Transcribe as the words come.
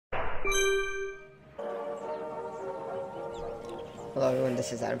Hello everyone,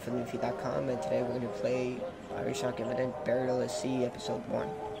 this is Adam from NoobFeed.com, and today we're going to play BioShock Infinite Burial at Sea Episode 1.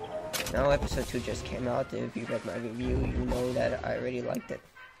 Now Episode 2 just came out. If you read my review, you know that I already liked it.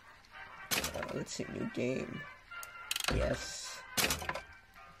 Let's see, new game. Yes.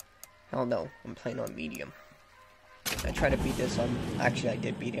 Hell no, I'm playing on medium. I tried to beat this on, actually I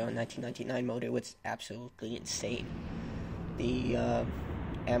did beat it on 1999 mode. It was absolutely insane. The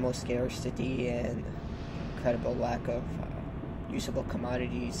ammo scarcity and incredible lack of usable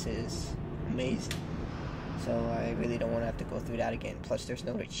commodities is amazing. So I really don't want to have to go through that again. Plus there's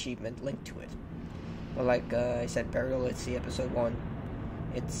no achievement linked to it. But like I said, Burial at Sea Episode 1.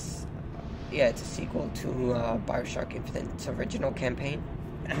 It's a sequel to BioShock Infinite's original campaign.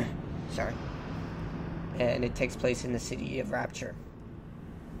 Sorry. And it takes place in the city of Rapture.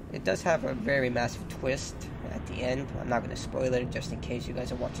 It does have a very massive twist at the end. I'm not going to spoil it just in case you guys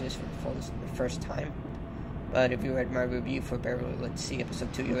are watching this for the first time. But if you read my review for Burial at Sea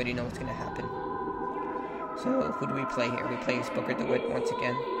Episode 2, you already know what's going to happen. So, who do we play here? We play as Booker DeWitt once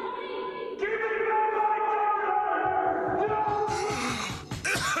again.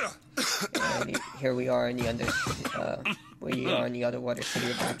 And here we are in the underwater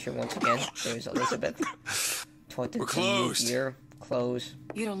city of Rapture once again. There's Elizabeth. We're closed. Year. Close.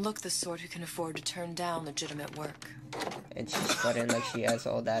 You don't look the sort who can afford to turn down legitimate work. And she's sweating like she has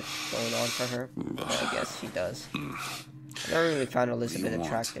all that going on for her. Well, I guess she does. I never really found Elizabeth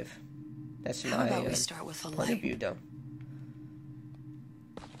attractive. That's my point of view, though.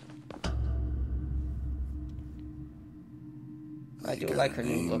 I do like her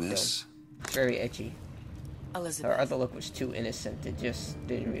new look, though. It's very edgy. Elizabeth. Her other look was too innocent. It just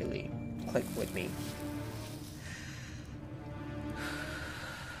didn't really click with me.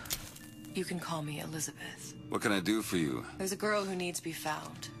 You can call me Elizabeth. What can I do for you? There's a girl who needs to be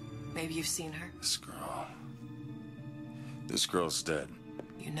found. Maybe you've seen her. This girl's dead.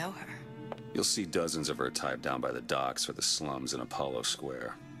 You know her. You'll see dozens of her tied down by the docks or the slums in Apollo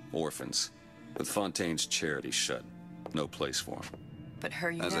Square. Orphans. With Fontaine's charity shut. No place for them. But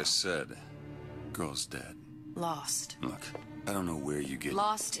her you know. As I said, girl's dead. Lost. Look, I don't know where you get...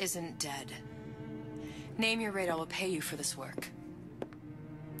 Lost isn't dead. Name your rate, I will pay you for this work.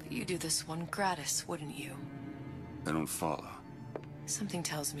 But you do this one gratis, wouldn't you? I don't follow. Something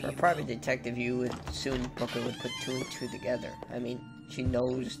tells me For a you private will. detective, you would soon Booker would put two and two together. I mean, she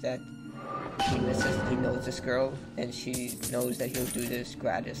knows that he knows this girl, and she knows that he'll do this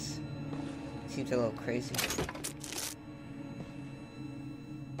gratis. Seems a little crazy.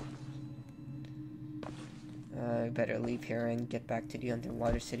 I better leave here and get back to the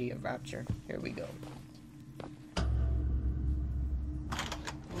underwater city of Rapture. Here we go.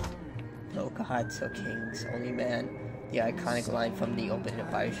 No gods, no kings, only man. The iconic line from the opening of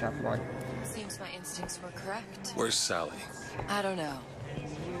BioShock 1. Seems my instincts were correct. Where's Sally? I don't know.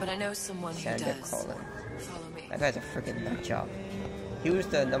 But I know someone who does. Calling. Follow me. That guy's a freaking nut job. He was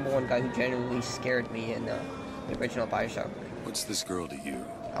the #1 guy who genuinely scared me in the original BioShock. What's this girl to you?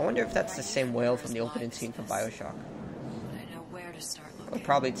 I wonder if that's the same whale from the opening scene from BioShock. I know where to start looking. Or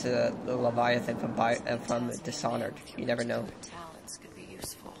probably to the Leviathan from Dishonored. You never know. Talents could be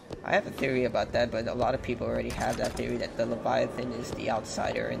useful. I have a theory about that, but a lot of people already have that theory that the Leviathan is the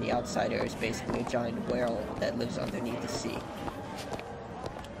outsider, and the outsider is basically a giant whale that lives underneath the sea.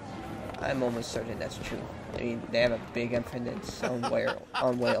 I'm almost certain that's true. I mean, they have a big emphasis on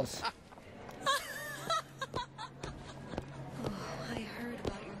whales.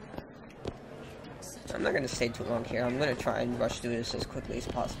 I'm not going to stay too long here. I'm going to try and rush through this as quickly as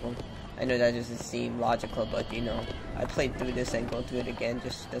possible. I know that doesn't seem logical, but you know, I played through this and go through it again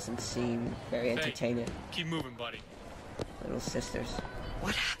just doesn't seem very entertaining. Hey, keep moving, buddy. Little sisters.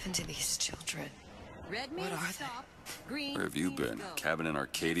 What happened to these children? What are they? Where have you been? Cabin in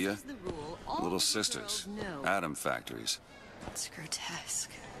Arcadia? Little sisters. Atom factories. It's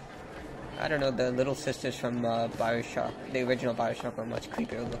grotesque. I don't know, the little sisters from BioShock, the original BioShock, were much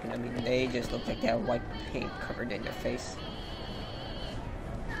creepier looking. I mean, they just look like they have white paint covered in their face.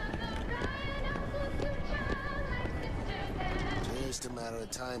 Just a matter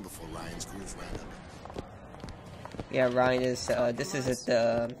of time before Ryan's crews ran up. Yeah, Ryan is, this is at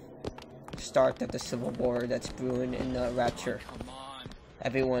the start of the Civil War that's brewing in Rapture.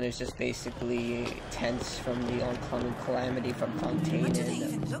 Everyone is just basically tense from the oncoming calamity from Fontaine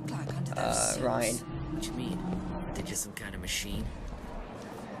and Ryan. What you mean? They're just some kind of machine?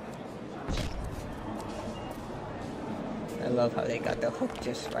 I love how they got the hook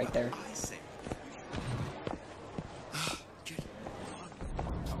just right there.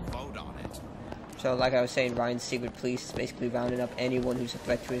 So, like I was saying, Ryan's secret police is basically rounding up anyone who's a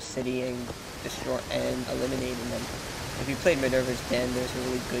threat to his city and eliminating them. If you played Minerva's Den, there's a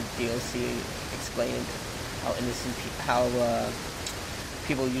really good DLC explaining how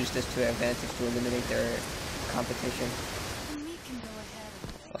people use this to their advantage to eliminate their competition.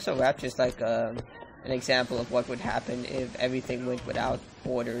 Also, Rapture's like an example of what would happen if everything went without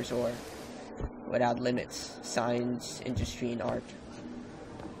borders or without limits. Science, industry, and art.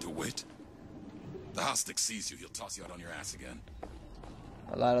 DeWitt? The Hostic sees you, he'll toss you out on your ass again.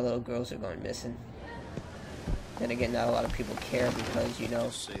 A lot of little girls are going missing. Then again, not a lot of people care because, you know,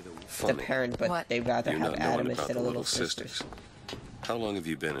 it's a parent, but they'd rather have Adam instead of little sisters. How long have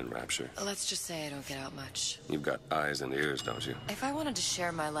you been in Rapture? Let's just say I don't get out much. You've got eyes and ears, don't you? If I wanted to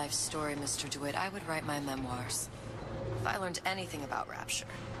share my life story, Mr. DeWitt, I would write my memoirs. If I learned anything about Rapture,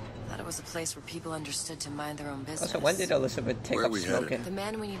 I thought it was a place where people understood to mind their own business. Also, when did Elizabeth take up smoking? The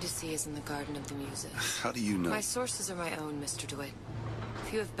man we need to see is in the Garden of the Muses. How do you know? My sources are my own, Mr. DeWitt.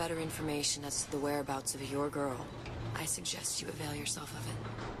 If you have better information as to the whereabouts of your girl, I suggest you avail yourself of it.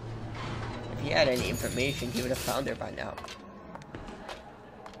 If he had any information, he would have found her by now.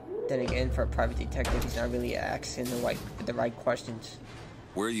 Then again, for a private detective, he's not really asking the right questions.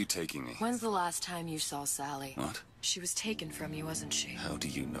 Where are you taking me? When's the last time you saw Sally? What? She was taken from you, wasn't she? How do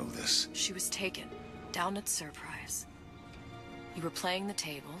you know this? She was taken, down at Surprise. You were playing the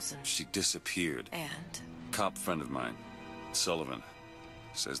tables and... She disappeared. And? Cop friend of mine, Sullivan,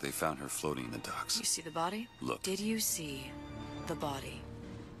 says they found her floating in the docks. You see the body? Look. Did you see the body?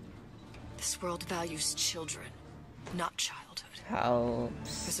 This world values children, not childhood. How?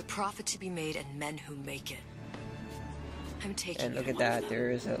 There's a profit to be made and men who make it. I'm taking And look at that, there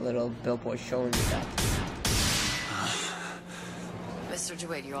is a little billboard showing me that. Mr.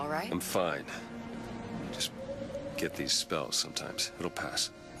 DeWitt, you alright? I'm fine. Just get these spells sometimes. It'll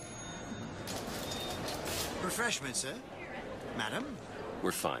pass. Refreshment, sir? Madam?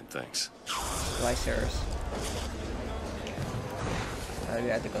 We're fine, thanks. Lycers. We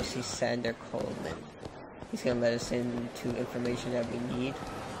have to go see Sander Coleman. He's gonna let us into information that we need.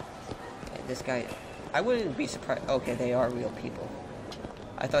 And this guy, I wouldn't be surprised. Okay, they are real people.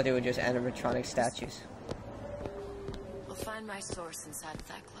 I thought they were just animatronic statues. We'll find my source inside of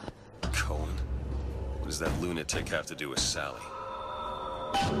that club. Cohen? What does that lunatic have to do with Sally?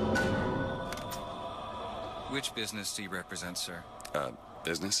 Which business do you represent, sir?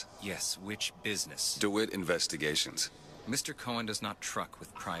 Business? Yes, which business? DeWitt Investigations. Mr. Cohen does not truck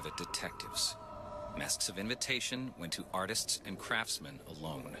with private detectives. Masks of invitation went to artists and craftsmen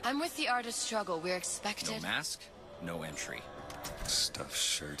alone. I'm with the artist struggle. We're expected. No mask, no entry. Stuffed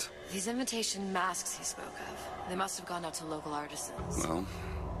shirt. These invitation masks he spoke of, they must have gone out to local artisans. Well,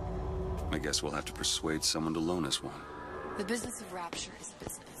 I guess we'll have to persuade someone to loan us one. The business of Rapture is a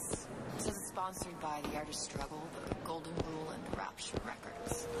business. It says it's sponsored by the artist struggle, the Golden Rule, and Rapture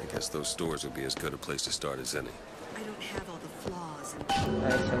Records. I guess those stores would be as good a place to start as any. I don't have all the flaws.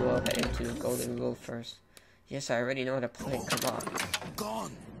 Alright, so we'll head into the Golden Rule first. Yes, I already know how to play. Come on.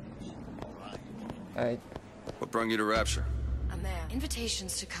 Gone. Alright. What brought you to Rapture? A man.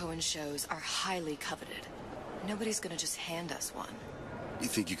 Invitations to Cohen shows are highly coveted. Nobody's gonna just hand us one. You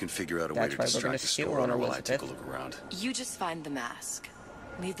think you can figure out a way That's to why we're gonna distract the steal store one, owner while I take a Elizabeth. look around? You just find the mask.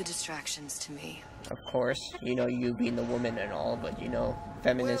 Leave the distractions to me. Of course, you know, you being the woman and all, but you know,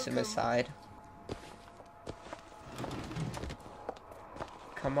 feminism aside.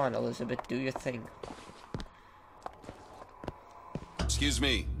 Come on, Elizabeth, do your thing. Excuse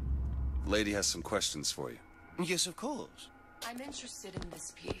me. Lady has some questions for you. Yes, of course. I'm interested in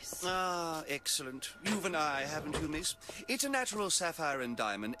this piece. Ah, excellent. You've an eye, haven't you, miss? It's a natural sapphire and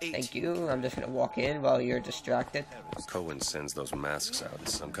diamond. Thank you. I'm just gonna walk in while you're distracted. Cohen sends those masks out in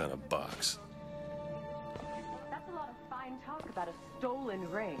some kind of box. That's a lot of fine talk about a stolen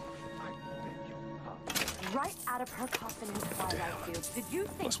ring. Right out of her coffin in Twilight Fields. Did you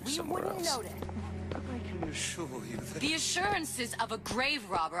think we wouldn't notice? I can assure you that... The assurances of a grave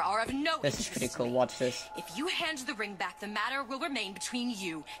robber are of no This is interest pretty to cool. me. Watch this. If you hand the ring back, the matter will remain between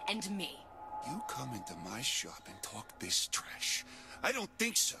you and me. You come into my shop and talk this trash. I don't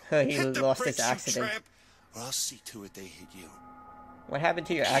think so. He Hit the lost his brakes, you accident. tramp, or I'll see to it they hit you. What happened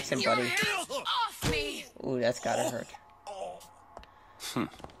to your accent, buddy? Off me! Ooh, that's gotta hurt.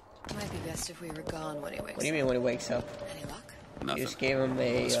 Might be best if we were gone when he wakes What do you mean when he wakes up? up. Any luck? Nothing. You just gave him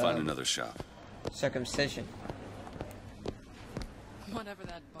a Let's find another shop. circumcision. Whatever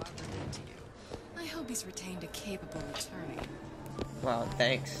that barber did to you, I hope he's retained a capable attorney. Wow,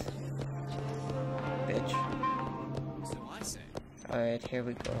 thanks. Bitch. So I say. Alright, here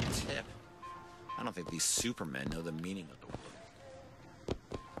we go. Tip. I don't think these supermen know the meaning of the word.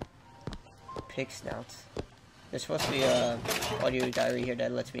 pig snouts. There's supposed to be a audio diary here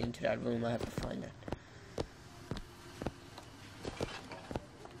that lets me into that room. I have to find it.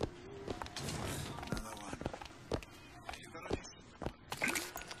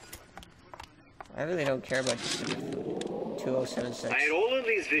 I really don't care about this 2076. I had all of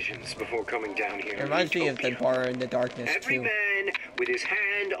these visions before coming down here. It reminds me of the bar in the darkness Every too. man with his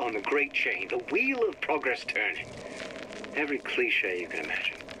hand on the great chain, the wheel of progress turning. Every cliche you can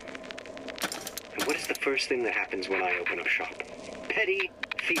imagine. And what is the first thing that happens when I open up shop? Petty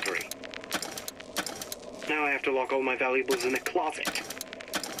thievery. Now I have to lock all my valuables in a closet.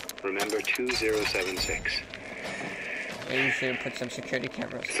 Remember 2076. Maybe you should put some security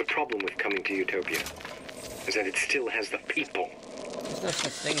cameras. It's a problem with coming to Utopia, is that it still has the people. There's no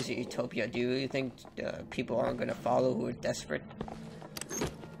such thing as a utopia. Do you really think people aren't going to follow who are desperate?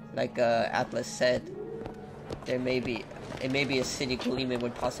 Like Atlas said, it may be a city gleaming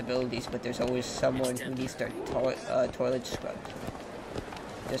with possibilities, but there's always someone who needs their toilet scrubbed.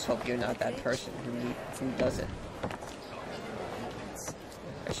 Just hope you're not that person who doesn't.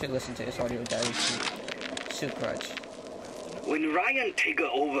 I should listen to this audio diary Soup Crutch. When Ryan take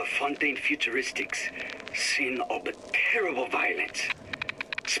over Fontaine Futuristics, scene of a terrible violence.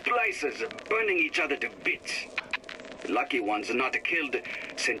 Splicers are burning each other to bits. The lucky ones are not killed,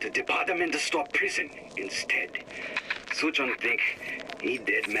 sent to department store prison instead. Suchong think he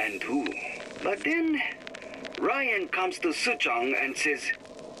dead man too. But then Ryan comes to Suchong and says,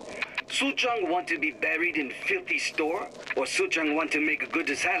 Suchong want to be buried in filthy store, or Suchong want to make a good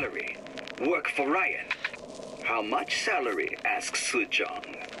salary? Work for Ryan. How much salary? Asks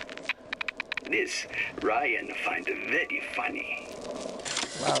Suchong. This Ryan find very funny.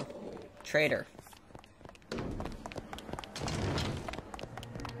 Wow. Traitor.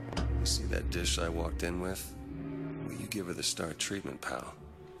 You see that dish I walked in with? Well, you give her the star treatment, pal.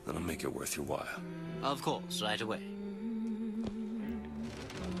 That'll make it worth your while. Of course, right away.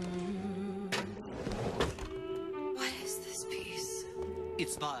 What is this piece?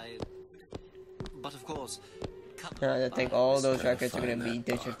 It's by... But of course... I think all those records are going to be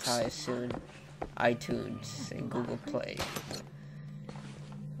digitized soon. iTunes and Google Play.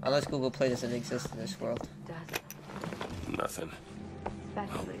 Unless Google Play doesn't exist in this world. Nothing.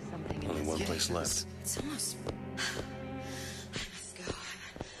 Especially something Only one place left. It's almost... I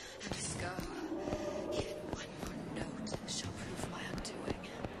must go. Even one more note shall prove my undoing.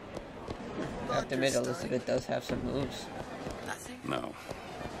 I have to admit, Elizabeth does have some moves. Nothing? No.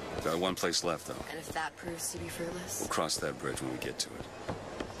 Got one place left, though. And if that proves to be fruitless? We'll cross that bridge when we get to it.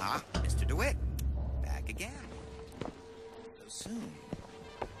 Ah, Mr. DeWitt. Back again. So soon.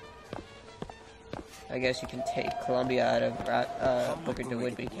 I guess you can take Columbia out of Booker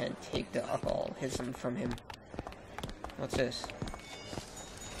DeWitt, but you can't take the alcoholism from him. What's this?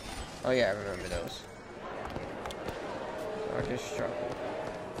 Oh yeah, I remember those. Artist struggle.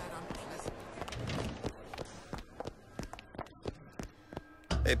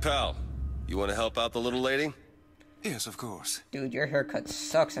 Hey, pal. You want to help out the little lady? Yes, of course. Dude, your haircut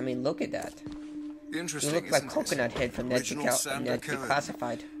sucks. I mean, look at that. Interesting. You look like Coconut Head from Ned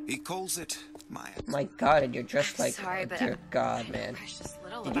Declassified. He calls it My God, and you're dressed like, sorry, oh, dear God, man.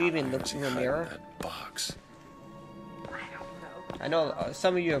 Did you even look in the mirror? That box. I know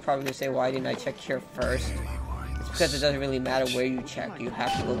some of you are probably going to say, why didn't I check here first? It's because it doesn't really matter where you check. You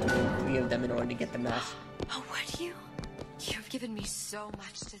have to go through 3 of them in order to get the mask. Oh, would you? You've given me so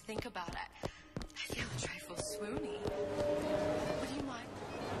much to think about. I feel a trifle swoony. Would you mind?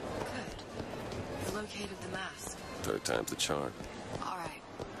 Good. You located the mask. 3rd time's the charm. All right.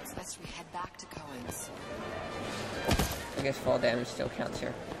 It's best we head back to Cohen's. I guess fall damage still counts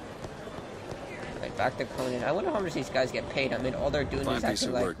here. Right, back to Conan. I wonder how much these guys get paid. I mean, all they're doing is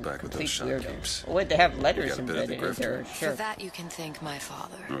acting like back with those complete weirdos. shopkeepers. Oh, wait, they have letters You got a bit of embedded the in their For shirt. that, you can thank my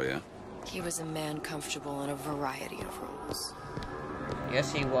father. Oh, yeah? He was a man comfortable in a variety of roles.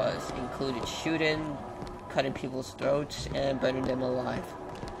 Yes, he was. Included shooting, cutting people's throats, and burning them alive.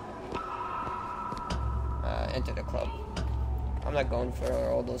 Enter the club. I'm not going for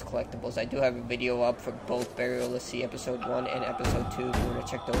all those collectibles. I do have a video up for both Burial of Sea Episode 1 and Episode 2 if you want to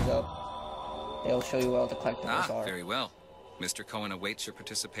check those out. They'll show you where all the collectibles are. Very well. Mr. Cohen awaits your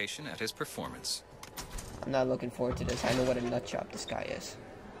participation at his performance. I'm not looking forward to this. I know what a nut job this guy is.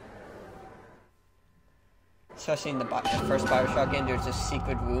 Especially in the first BioShock game, there's a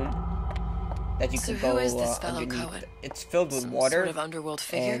secret room that you can go is this fellow underneath. Cohen? It's filled with Some water, sort of underworld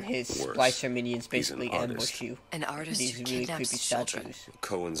figure? and his Worse. splicer minions He's an basically artist. ambush you. An artist These who really kidnaps creepy children. statues.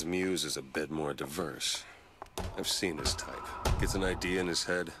 Cohen's muse is a bit more diverse. I've seen his type. Gets an idea in his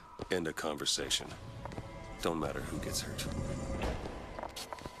head, end a conversation. Don't matter who gets hurt.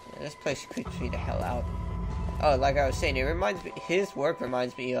 This place creeps me the hell out. Oh, like I was saying, it reminds me. His work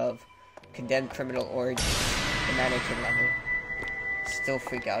reminds me of Condemned Criminal Origins, the mannequin level. Still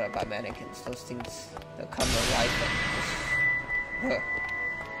freak out about mannequins. Those things, they'll come to life and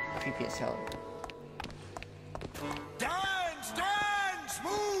just creepy as hell. Dance, dance,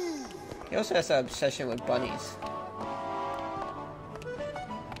 move. He also has an obsession with bunnies.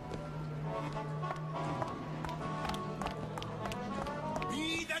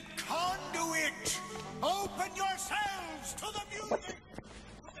 Be the conduit. Open yourselves to the music.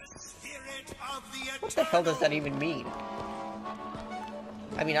 The spirit of the eternal. What the hell does that even mean?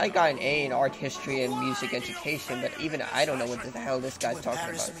 I mean, I got an A in art history and music education, but even I don't know what the hell this guy's talking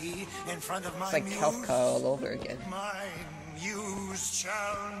about. It's like Kafka all over again. My muse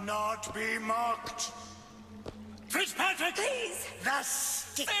shall not be mocked. Fitzpatrick! Please! The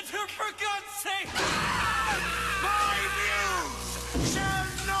stick! Enter, for God's sake! My muse shall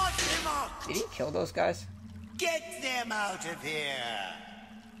not be mocked! Did he kill those guys? Get them out of here!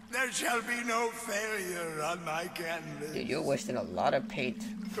 There shall be no failure on my canvas. Dude, you're wasting a lot of paint.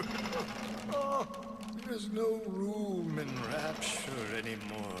 Oh, there's no room in rapture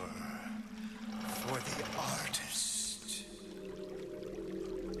anymore for the artist.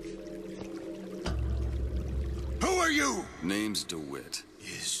 Who are you? Name's DeWitt.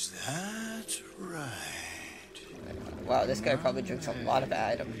 Is that right? Wow, this guy probably drinks a lot of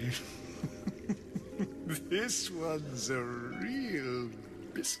Adam. This one's a real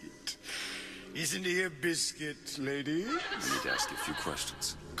biscuit. Isn't he a biscuit, lady? I need to ask you a few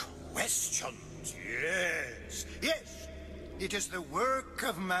questions. Questions? Yes. Yes. It is the work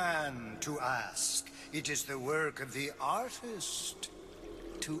of man to ask. It is the work of the artist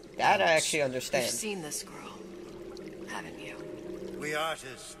to That I answer. actually understand. You've seen this girl, haven't you? We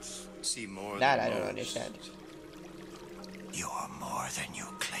artists see more That than I don't most. understand. You're more than you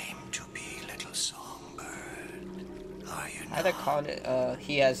claim to be, little songbird. Are you not? Either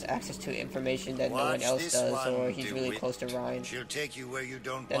he has access to information that no one Watch else this does, one, or he's really DeWitt. close to Ryan. She'll take you where you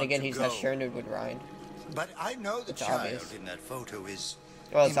don't Then want again, to he's go. not sharing with Ryan. But I know the It's child obvious. in that photo is.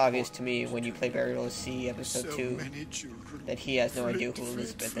 Well, it's obvious to me when you play Burial at Sea episode So 2 many children. that he has no idea who Flit,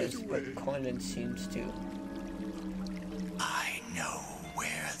 Elizabeth flit is, away. but Conan seems to. I know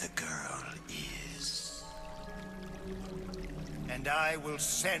where the girl is. And I will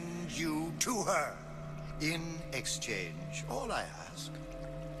send you to her. In exchange, all I ask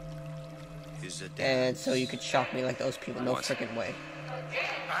is a dance. And so you could shock me like those people, no freaking way.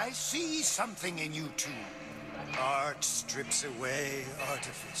 I see something in you two. Art strips away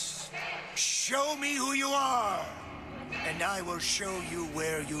artifice. Show me who you are, and I will show you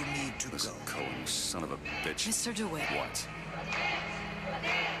where you need to Listen, go. Cohen, you son of a bitch. Mr. DeWitt. What?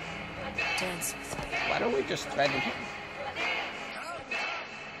 Dance with me. Why don't we just threaten him?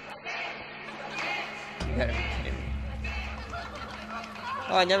 You gotta be kidding me.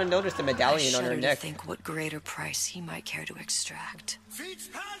 Oh, I never noticed the medallion on her shudder neck. to think what greater price he might care to extract.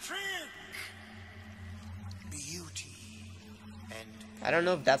 Fitzpatrick! Beauty and I don't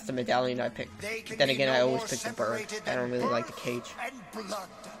know if that's the medallion I picked. they But can then be again, no I always more pick the bird. separated I don't than really like the birth cage. and blood.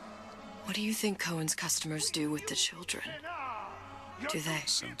 What do you think Cohen's customers do with the children? Do they?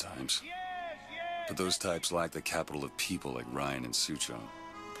 Sometimes. But those types lack the capital of people like Ryan and Suchong.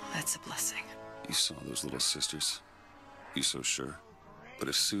 That's a blessing. You saw those little sisters? You so sure? But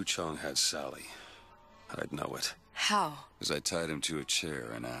if Suchong had Sally, I'd know it. How? As I tied him to a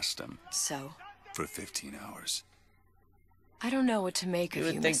chair and asked him. So? For 15 hours. I don't know what to make You of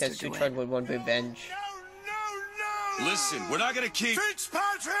would you, think Mr. that DeWitt. Suchong would want revenge. Listen, we're not gonna keep...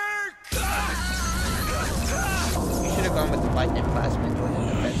 Fitzpatrick! You should have gone with the lightning plasma and joined the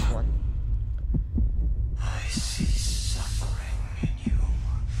defense one. I see suffering in you.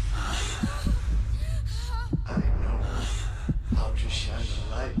 I know how to shine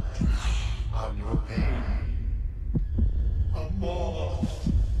a light on your pain. A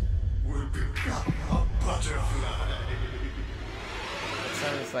moth will become a butterfly. It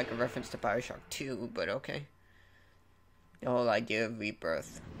sounds like a reference to BioShock 2, but okay. The whole idea of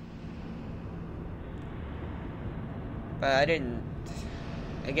rebirth. But I didn't...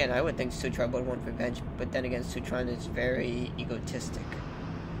 Again, I would think Sutron would want revenge, but then again, Sutron is very egotistic.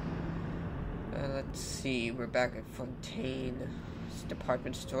 Let's see, we're back at Fontaine. It's a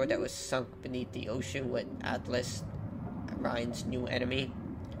department store that was sunk beneath the ocean with Atlas, Ryan's new enemy.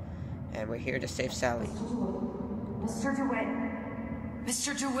 And we're here to save Sally. Mr. DeWitt.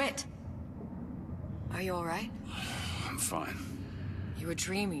 Mr. DeWitt! Are you alright? I'm fine. You were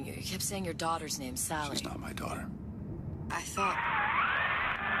dreaming. You kept saying your daughter's name, Sally. She's not my daughter. I thought...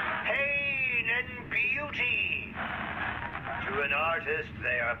 Pain and beauty. To an artist,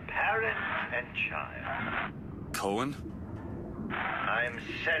 they are parent and child. Cohen? I'm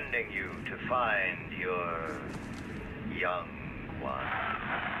sending you to find your young one.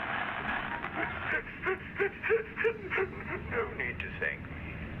 No need to thank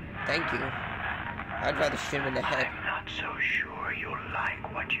me. Thank you. I'd rather shoot him in the head. I'm not so sure you'll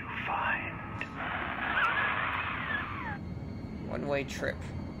like what you find. One-way trip.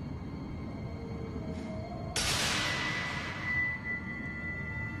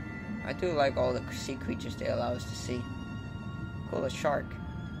 I do like all the sea creatures they allow us to see. Cool, a shark.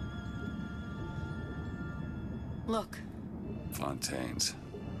 Look. Fontaine's.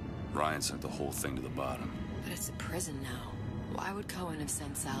 Ryan sent the whole thing to the bottom. But it's a prison now. Why would Cohen have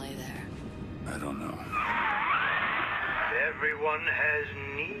sent Sally there? I don't know. Everyone has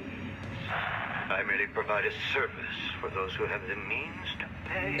needs. I merely provide a service for those who have the means to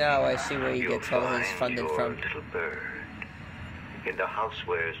pay. Now I see where he gets all his funding from. Little bird in the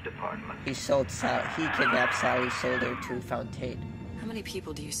housewares department. He sold Sally. He kidnapped Sally, sold her to Fontaine. How many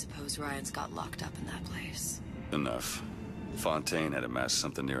people do you suppose Ryan's got locked up in that place? Enough. Fontaine had amassed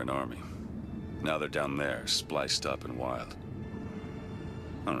something near an army. Now they're down there, spliced up and wild.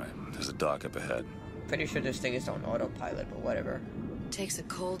 Alright, there's a dock up ahead. Pretty sure this thing is on autopilot, but whatever. Takes a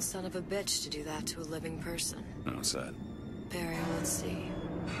cold son of a bitch to do that to a living person. What's that? Burial at sea.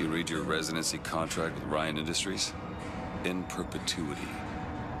 You read your residency contract with Ryan Industries? In perpetuity.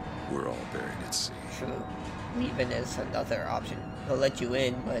 We're all buried at sea. True. Leaving is another option. They'll let you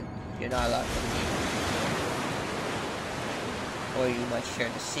in, but you're not allowed to leave. Or you might share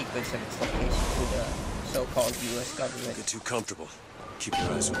the secrets of its location to the so-called U.S. government. Don't get too comfortable. Keep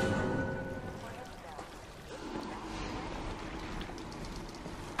your eyes open.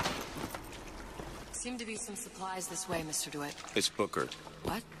 Seem to be some supplies this way, Mr. DeWitt. It's Booker.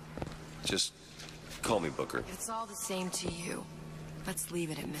 What? Just call me Booker. It's all the same to you. Let's leave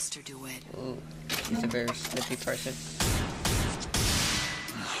it at Mr. DeWitt. Ooh, she's a very snippy person.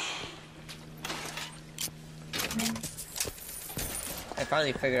 I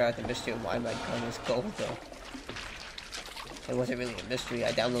finally figured out the mystery of why my gun is gold, though. It wasn't really a mystery.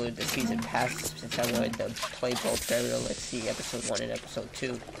 I downloaded the season pass since I wanted to play both Burial at Sea Episode 1 and Episode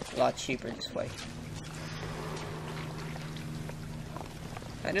 2. A lot cheaper this way.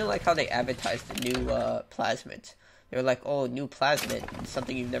 I didn't like how they advertised the new plasmids. They were like, oh, new plasmid,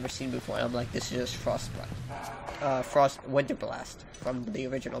 something you've never seen before. And I'm like, this is just Winter Blast from the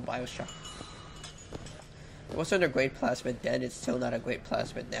original BioShock. It wasn't a great plasmid then, it's still not a great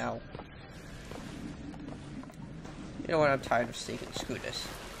plasmid now. You know what, I'm tired of sneaking. Screw this.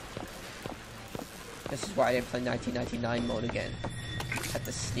 This is why I didn't play 1999 mode again. Had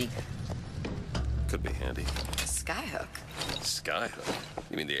to sneak. Could be handy. Skyhook. Skyhook?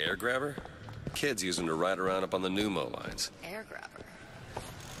 You mean the air grabber? Kids use them to ride around up on the pneumo lines. Air grabber.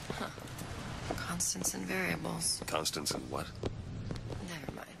 Huh. Constants and variables. Constants and what?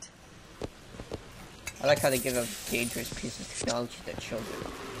 Never mind. I like how they give a dangerous piece of technology to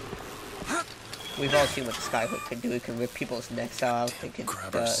children. We've all seen what the Skyhook can do. It can rip people's necks out. It can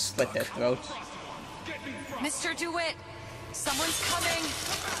split their throats. Mr. DeWitt! Someone's coming!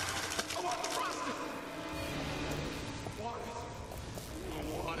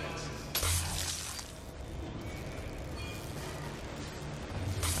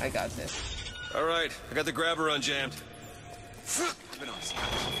 I got this. All right, I got the grabber unjammed.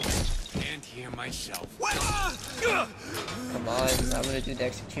 Can't hear myself. Come on, I'm gonna do the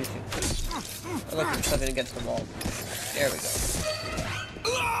execution. I look for something against the wall. There we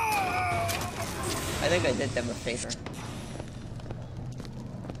go. I think I did them a favor.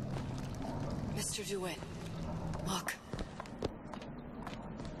 Mr. DeWitt, look.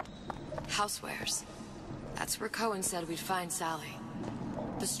 Housewares. That's where Cohen said we'd find Sally.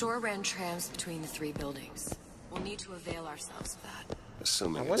 The store ran trams between the three buildings. We'll need to avail ourselves of that.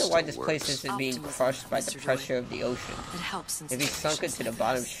 Assuming I wonder why this place isn't being crushed by the pressure of the ocean. It helps. If he's sunk into the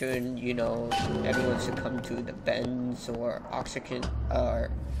bottom, shouldn't, you know, everyone succumb to the bends or oxygen or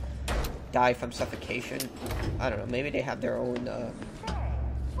die from suffocation? I don't know. Maybe they have their own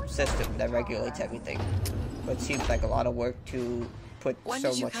system that regulates everything. But it seems like a lot of work to put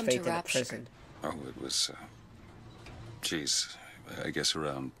so much faith in a prison. Oh, it was, geez, I guess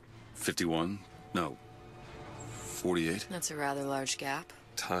around 51? No, 48? That's a rather large gap.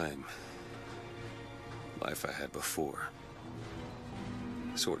 Time. Life I had before.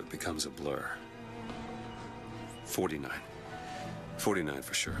 Sort of becomes a blur. 49. 49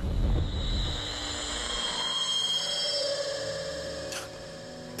 for sure.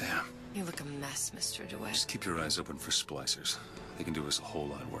 Damn. You look a mess, Mr. DeWitt. Just keep your eyes open for splicers. They can do us a whole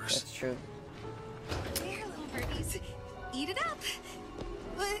lot worse. That's true. Here, little birdies. eat it up.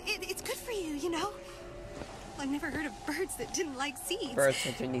 Well, it's good for you, you know. I've never heard of birds that didn't like seeds. Birds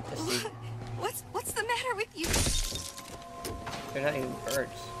underneath the seed. What's the matter with you? They're not even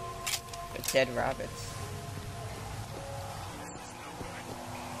birds. They're dead rabbits.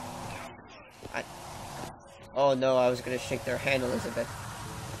 Oh no, I was gonna shake their hand, Elizabeth.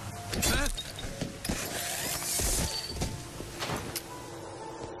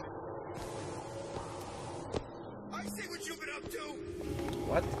 I see what you've been up to.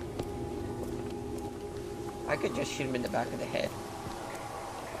 What? I could just shoot him in the back of the head.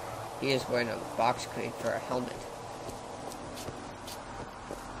 He is wearing a box crate for a helmet.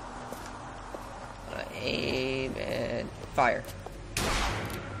 Aim and fire.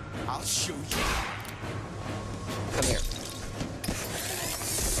 I'll show you. Come here.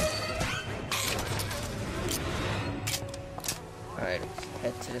 Alright, let's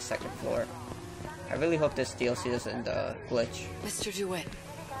head to the second floor. I really hope this DLC doesn't glitch. Mr. DeWitt,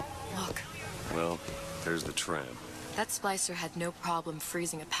 look. Well, there's the tram. That splicer had no problem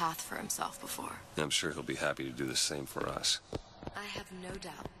freezing a path for himself before. I'm sure he'll be happy to do the same for us. I have no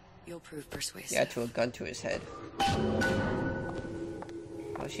doubt you'll prove persuasive. Yeah, to a gun to his head.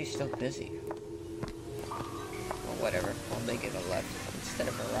 Oh, she's still busy. Well, whatever. I'll make it a left instead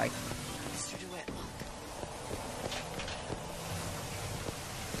of a right. Mr. DeWitt, look.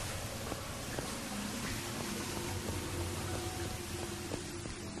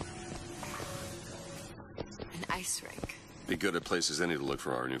 An ice rink. Be good at places any to look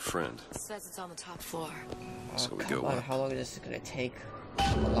for our new friend. It says it's on the top floor. So we Come go on, up. how long is this gonna take?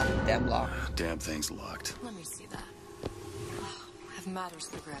 Damn lock. Damn thing's locked. Let me see that. Oh, have matters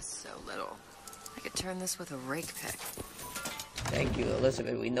progressed so little? I could turn this with a rake pick. Thank you,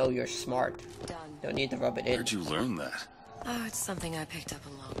 Elizabeth. We know you're smart. Done. Don't need to rub it in. Where'd you learn that? Oh, it's something I picked up a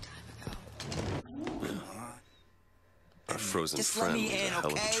long time ago. Our frozen Just friend let me was a in, hell of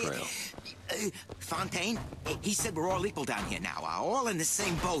a okay? trail. Fontaine, he said we're all equal down here now, all in the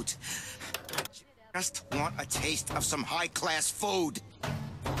same boat. Just want a taste of some high-class food.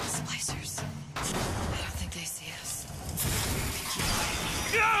 Splicers. I don't think they see us.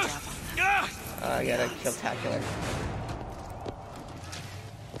 I gotta kill Tacular.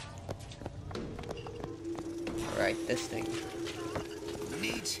 Alright, this thing.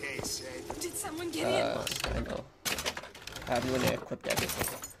 Nietzsche said. Did someone get in? I know. I'm gonna equip everything.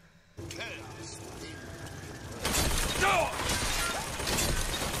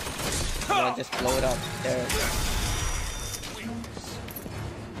 I'm gonna just blow it up. There.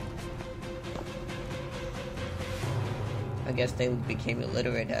 I guess they became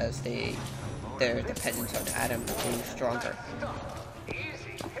illiterate as their dependence on Adam became stronger.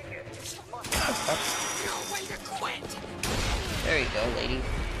 There you go, lady.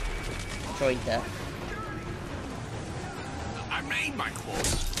 Enjoy death. I made my quote.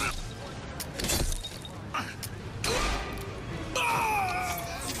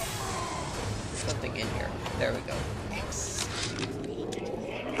 Something in here. There we go.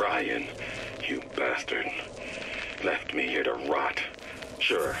 Ryan, you bastard. Left me here to rot.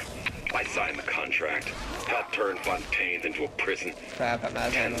 Sure, I signed the contract. Helped turn Fontaine into a prison. Crap, I'm out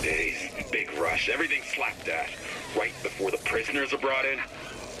of 10 ammo. days, big rush, everything slapdash. Right before the prisoners are brought in.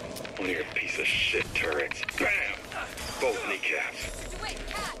 Only a piece of shit turrets. Bam! Both kneecaps.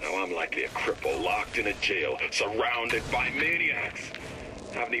 Now I'm likely a cripple locked in a jail, surrounded by maniacs.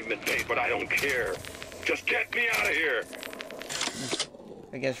 Haven't even been paid, but I don't care. Just get me out of here.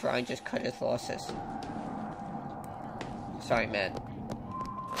 I guess Ryan just cut his losses. Sorry, man.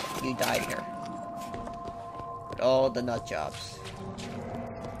 You died here. With all the nut jobs.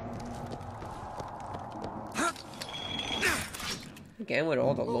 Again with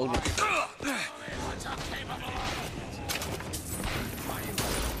all the loaded.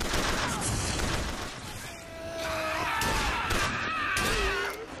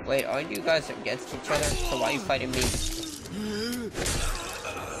 Wait, aren't you guys against each other? So why are you fighting me?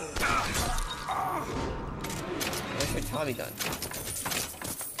 Where's your Tommy gun?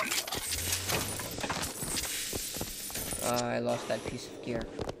 I lost that piece of gear.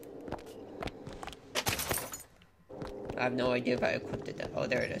 I have no idea if I equipped it. Oh,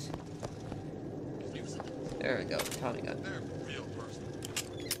 there it is. There we go, Tommy gun.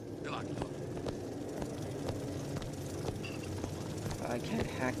 I can't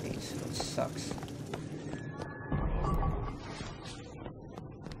hack these, which sucks.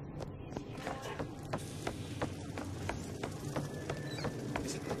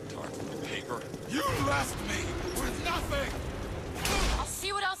 You left me with nothing! I'll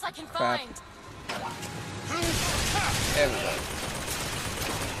see what else I can Crap. find. There we go.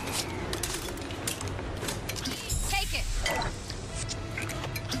 Take it.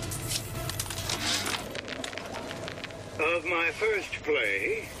 Of my first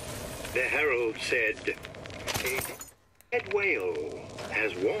play, the Herald said, a dead whale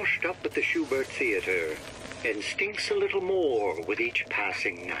has washed up at the Schubert Theater and stinks a little more with each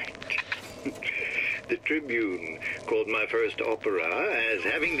passing night. The Tribune called my first opera as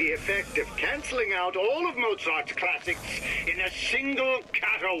having the effect of canceling out all of Mozart's classics in a single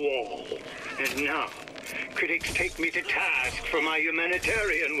caterwaul. And now, critics take me to task for my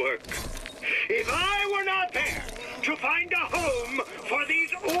humanitarian work. If I were not there to find a home for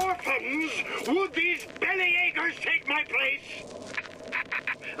these orphans, would these bellyachers take my place?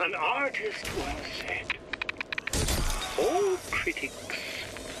 An artist once said, all critics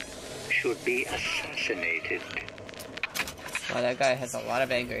should be assassinated. Wow, that guy has a lot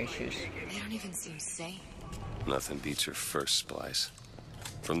of anger issues. They don't even seem sane. Nothing beats your first splice.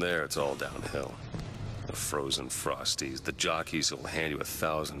 From there, it's all downhill. The frozen frosties, the jockeys who'll hand you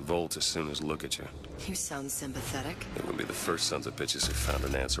 1,000 volts as soon as look at you. You sound sympathetic. They wouldn't be the first sons of bitches who found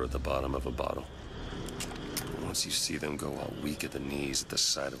an answer at the bottom of a bottle. Once you see them go all weak at the knees at the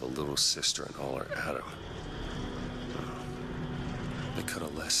sight of a little sister and all her Adam, they cut a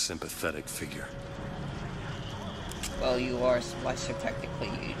less sympathetic figure. Well, you are a splicer, technically.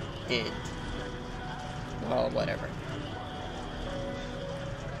 You did. Well, whatever.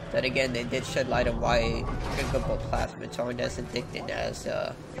 Then again, they did shed light on why drinkable plasmids aren't as addicting as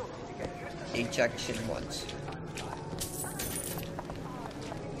ejection ones.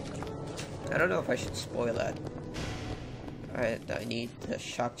 I don't know if I should spoil that. Alright, I need the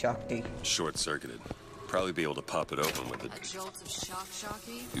shock jockey. Short-circuited. Probably be able to pop it open with it. A jolt of shock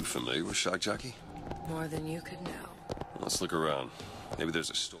jockey? You familiar with shock jockey? More than you could know. Let's look around. Maybe there's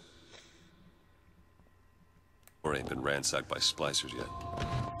a store. Or ain't been ransacked by splicers yet.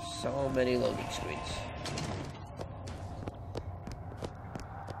 So many loading screens.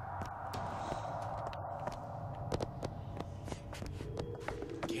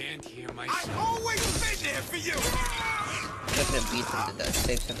 Can't hear my I've always been there for you! Just gonna beat them to death,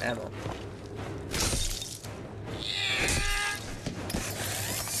 save some ammo.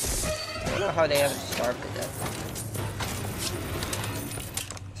 I don't know how they haven't starved to death.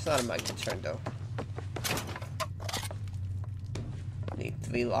 It's not my concern though. Need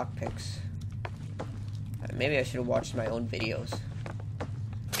 3 lockpicks. Maybe I should have watched my own videos.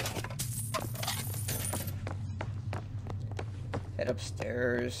 Head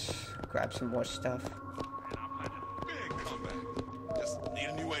upstairs, grab some more stuff. Big comeback. Just need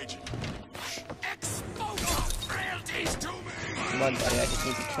a new agent. Expose frailties to me! Come on, buddy, I just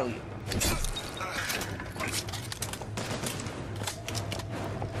need to kill you.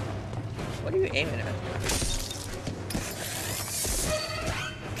 What are you aiming at?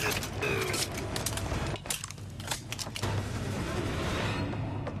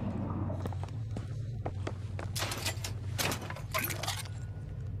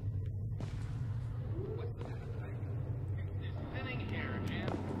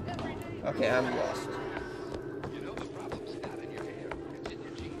 Okay, I'm lost. You know the problem's not in your hair, it's in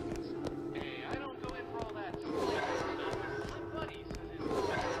your genes. Hey, I don't go in for all that. My buddy says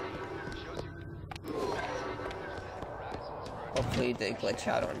it shows you. Hopefully they glitch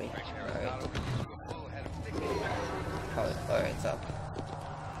out on me. Alright. Alright, it's up.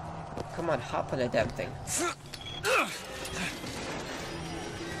 Come on, hop on the damn thing.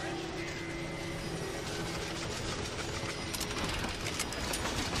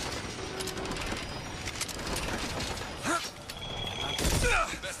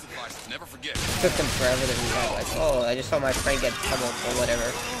 Best advice, never forget. It took them forever to react. Like, oh, I just saw my friend get pummeled or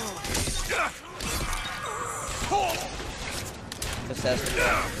whatever. Possessed.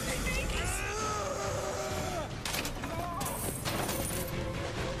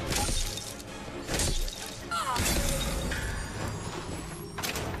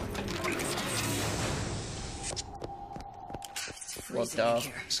 Well, duh.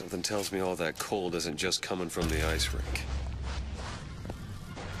 Something tells me all that cold isn't just coming from the ice rink.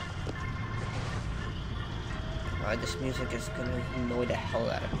 This music is gonna annoy the hell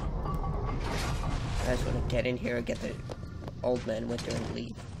out of me. I just wanna get in here and get the old man winter and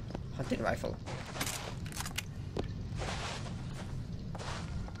leave. Hunting rifle.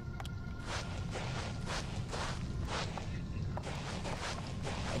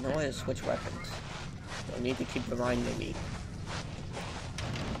 I know how to switch weapons. Don't need to keep reminding me.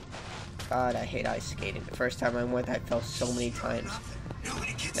 God, I hate ice skating. The first time I went, I fell so many times.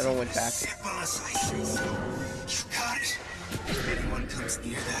 Never went back. You got it. If anyone comes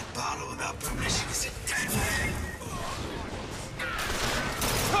near that bottle without permission, is it deadly?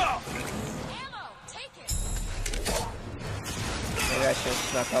 Ammo! Take it! Maybe I should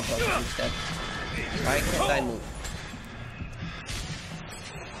snuck up on him instead. Why can't I move?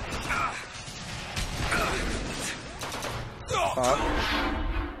 Fuck.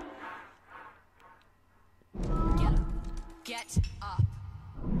 Get up.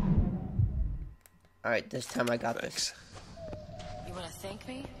 Alright, this time I got this. You wanna thank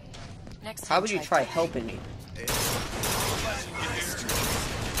me? Next time. How would you try helping me?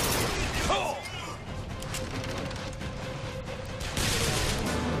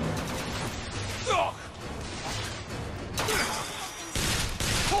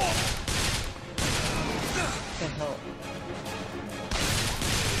 What the hell?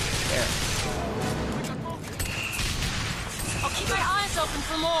 There. I'll keep my eyes open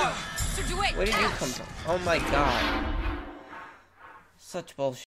for more. So do it. Where did you come from? Oh my god. Such bullshit.